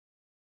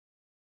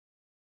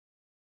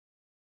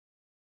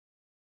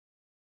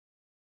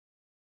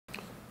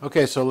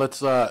Okay, so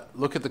let's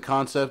look at the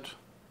concept.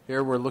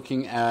 Here we're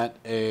looking at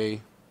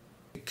a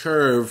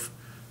curve,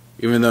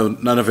 even though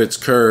none of it's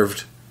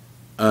curved,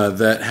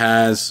 that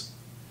has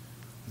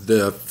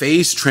the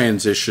phase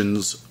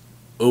transitions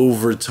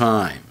over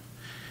time.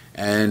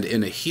 And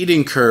in a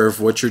heating curve,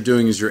 what you're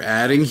doing is you're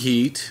adding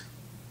heat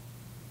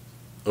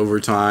over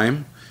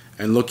time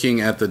and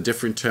looking at the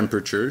different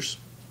temperatures.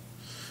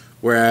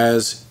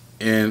 Whereas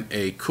in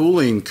a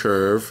cooling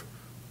curve,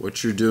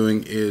 what you're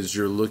doing is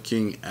you're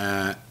looking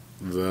at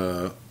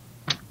the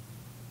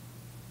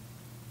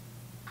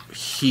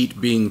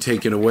heat being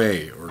taken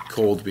away or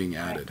cold being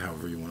added,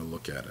 however you want to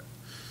look at it.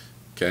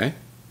 Okay?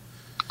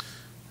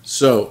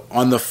 So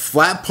on the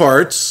flat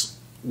parts,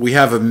 we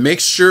have a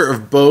mixture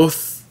of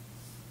both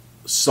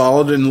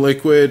solid and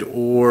liquid,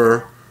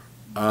 or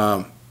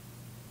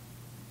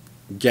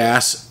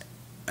gas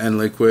and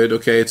liquid.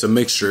 Okay, it's a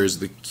mixture is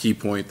the key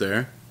point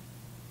there.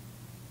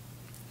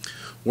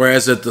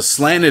 Whereas at the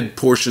slanted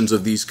portions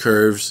of these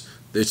curves,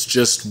 it's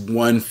just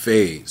one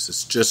phase.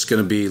 It's just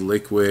going to be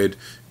liquid,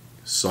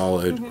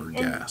 solid, or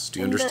gas. Do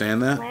you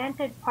understand that? The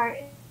slanted part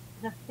is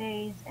the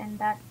phase, and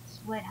that's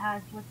what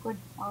has liquid,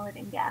 solid,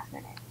 and gas in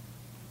it.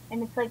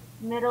 And it's like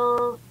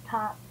middle,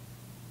 top.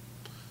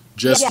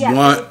 Just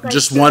Like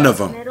just one of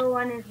them. The middle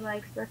one is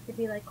like supposed to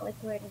be like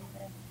liquid, and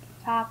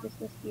the top is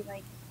supposed to be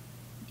like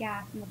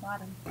gas in the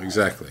bottom.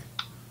 Exactly.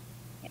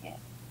 Yeah.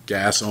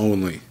 Gas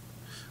only.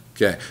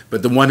 Okay,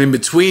 but the one in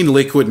between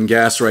liquid and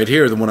gas right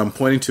here, the one I'm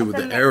pointing to with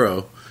the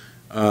arrow,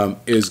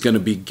 is going to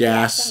be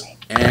gas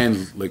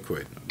and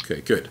liquid.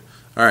 Okay, good.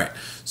 All right,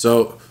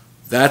 so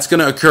that's going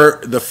to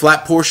occur. The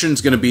flat portion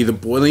is going to be the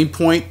boiling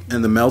point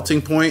and the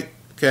melting point.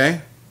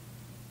 Okay,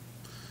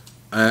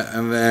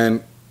 and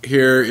then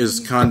here is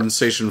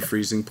condensation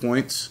freezing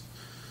points,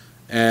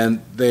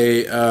 and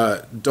they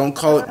don't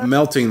call it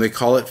melting; they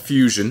call it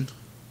fusion.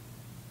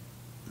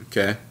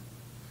 Okay,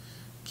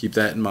 keep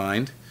that in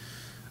mind.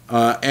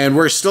 And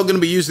we're still going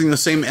to be using the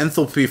same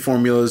enthalpy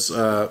formulas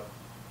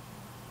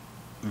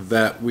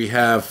that we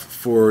have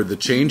for the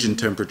change in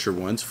temperature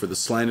ones for the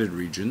slanted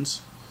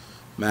regions.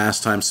 Mass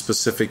times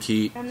specific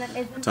heat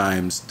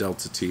times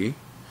delta T.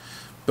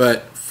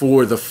 But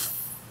for the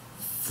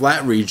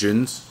flat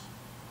regions,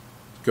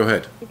 go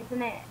ahead.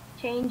 Isn't it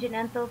change in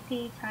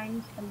enthalpy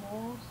times the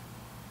moles?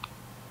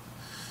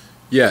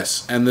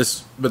 Yes, and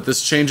this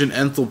change in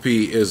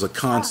enthalpy is a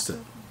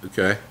constant,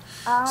 okay?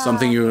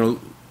 Something you're going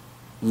to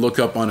look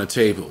up on a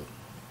table.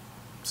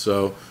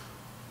 So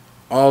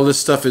all this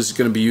stuff is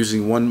going to be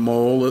using 1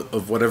 mole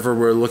of whatever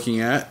we're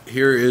looking at.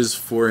 Here is,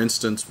 for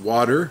instance,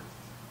 water.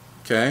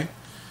 Okay,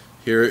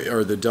 here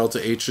are the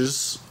delta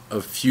H's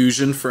of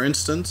fusion, for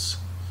instance.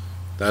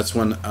 That's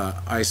when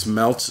ice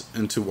melts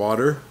into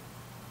water.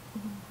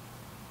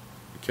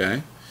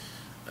 Okay,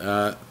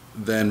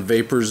 then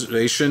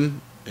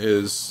vaporization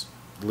is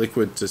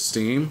liquid to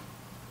steam,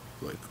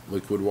 like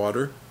liquid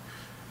water.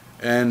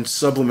 And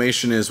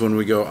sublimation is when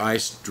we go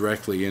ice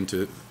directly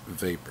into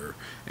vapor.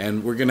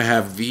 And we're going to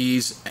have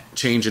these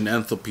change in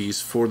enthalpies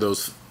for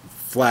those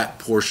flat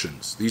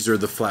portions. These are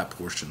the flat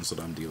portions that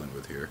I'm dealing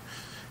with here.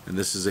 And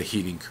this is a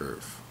heating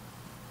curve.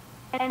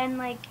 And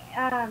like,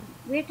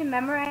 we have to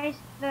memorize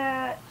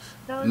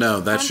those.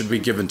 No, that should be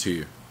given to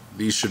you.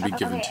 These should be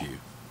given to you.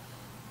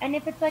 And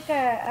if it's like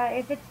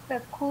if it's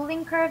the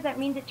cooling curve, that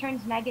means it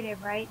turns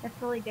negative, right? That's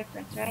the only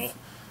difference, right?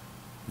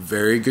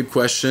 Very good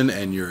question,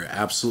 and you're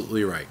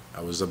absolutely right.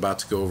 I was about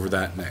to go over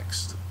that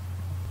next.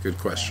 Good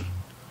question.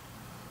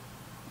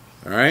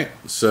 All right,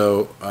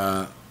 so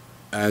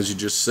as you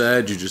just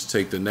said, you just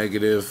take the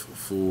negative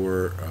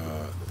for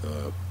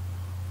the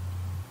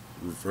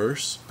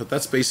reverse, but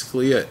that's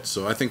basically it.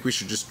 So I think we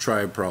should just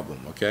try a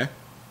problem, okay?